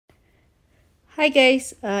Hi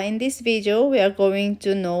guys, in this video we are going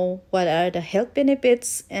to know what are the health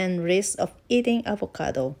benefits and risks of eating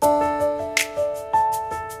avocado.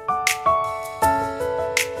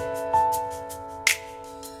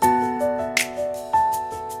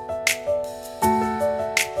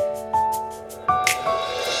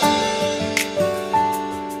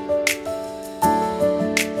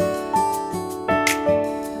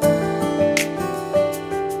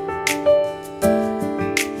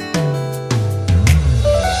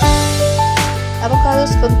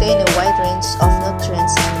 Avocados contain a wide range of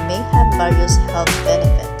nutrients and may have various health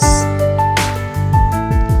benefits.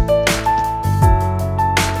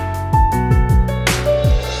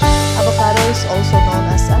 Avocado is also known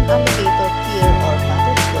as an alligator pear or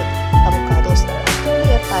buttered fruit. Avocados are actually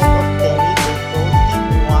a type of berry they grow in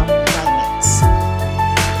warm climates.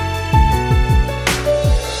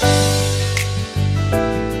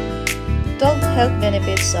 Twelve health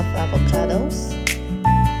benefits of avocados.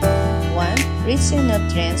 1. Rich in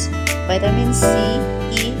nutrients, vitamin C,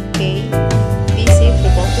 E, K, BC,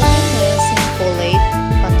 riboflavin, niacin, folate,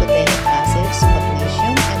 pantothenic acids,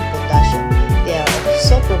 magnesium, and potassium. They are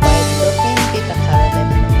also provide protein,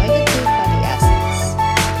 beta-carotene, and omega-3 fatty acids.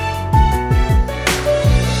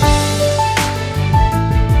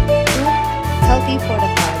 2. Healthy for the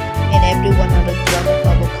heart. In every 100 grams of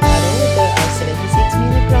avocado, there are 76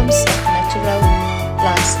 milligrams of natural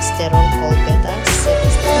plant sterol called beta-carotene.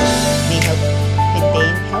 May help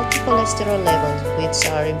maintain healthy cholesterol levels,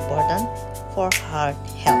 which are important for heart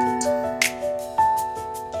health.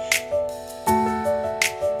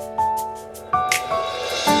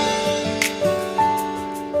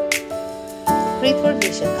 Great for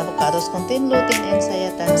vision. Avocados contain lutein and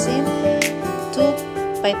zeaxanthin, two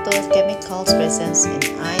phytochemicals present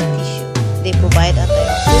in eye tissue. They provide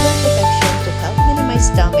antioxidant protection to help minimize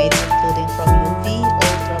damage, including from UV,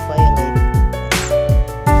 ultraviolet.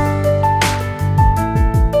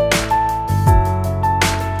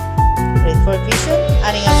 For vision,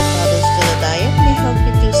 adding avocados to the diet may help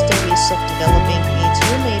reduce the risk of developing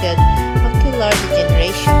age-related macular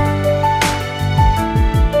degeneration.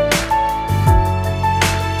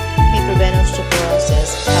 May prevent osteoporosis.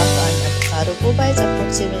 Half an avocado provides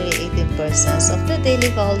approximately 18% of the daily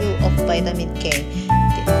value of vitamin K.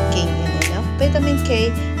 Taking in enough vitamin K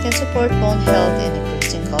can support bone health and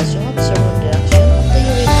increasing calcium absorption, reduction of the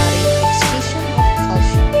urinary excretion of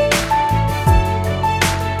calcium.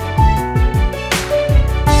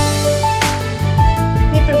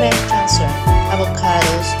 Prevent cancer.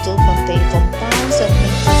 Avocados do contain compounds that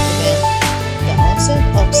may prevent the onset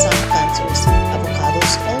of some cancers.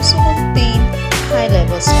 Avocados also contain high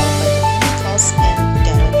levels of phytochemicals and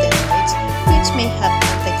carotenoids, which may have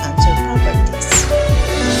anti-cancer properties.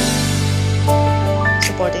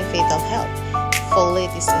 Supporting fetal health.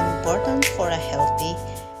 Folate is important for a healthy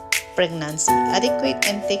pregnancy. Adequate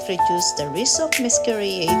intake reduces the risk of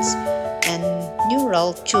miscarriages and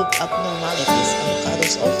neural tube abnormalities.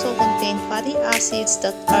 Avocados also contain fatty acids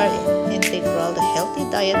that are integral to a healthy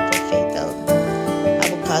diet for fetal.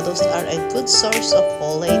 Avocados are a good source of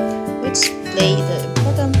folate, which play the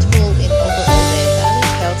important role in overall dietary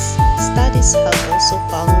health. Studies have also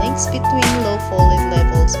found links between low folate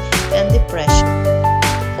levels and depression.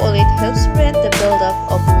 Folate helps prevent the buildup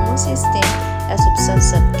of homocysteine, a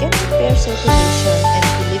substance that can impair circulation and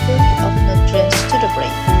delivery of nutrients to the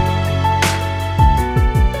brain.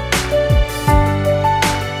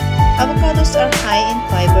 Avocados are high in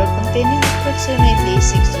fiber, containing approximately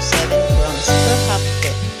 6 to 7 grams per half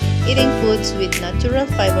cup. Eating foods with natural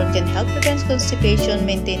fiber can help prevent constipation,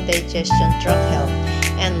 maintain digestion tract health,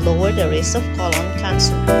 and lower the risk of colon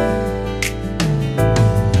cancer.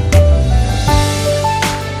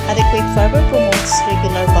 Adequate fiber promotes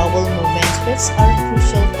regular bowel movements, which are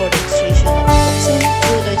crucial for the excretion of toxins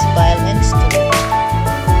through the bile and stool.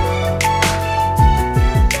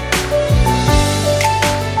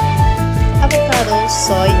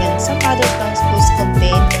 Soy, and some other plant foods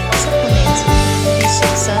contain saponins. These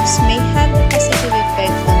substances may have a positive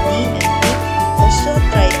effect on knee and hip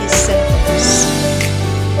osteoarthritis symptoms.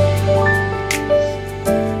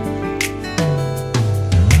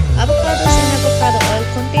 Avocados and avocado oil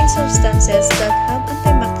contain substances that have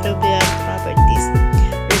antimicrobial properties.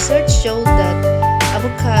 Research showed that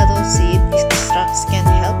avocado seed extracts can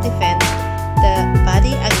help defend the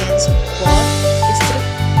body against both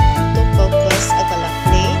Streptococcus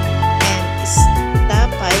agalactiae and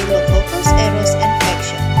Staphylococcus aureus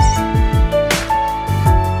infections.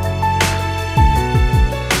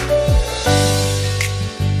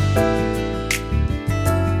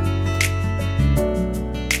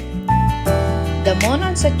 The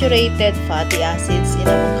monounsaturated fatty acids in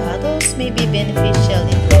avocados may be beneficial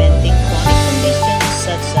in preventing chronic conditions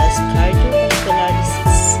such as cardiovascular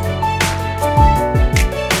disease.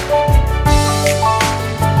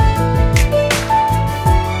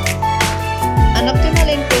 An optimal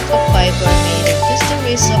intake of fiber may reduce the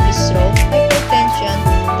risk of stroke, hypertension,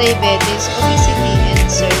 diabetes, obesity,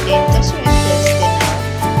 and certain gastrointestinal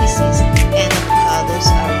disease, and avocados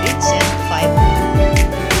are rich in fiber.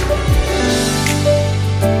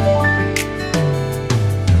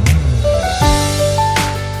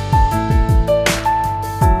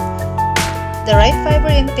 The right fiber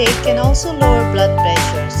intake can also lower blood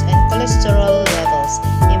pressures and cholesterol levels,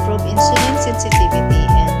 improve insulin sensitivity,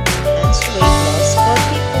 and enhance weight loss for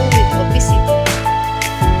people with obesity.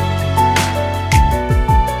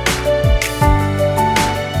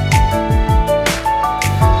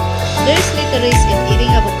 There is little risk in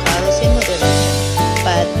eating avocados in moderation,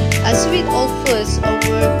 but as with all foods,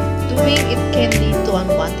 overdoing it can lead to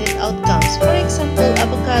unwanted outcomes. For example,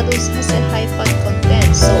 avocados has a high fat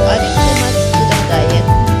content, so adding too much to the diet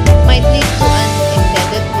might lead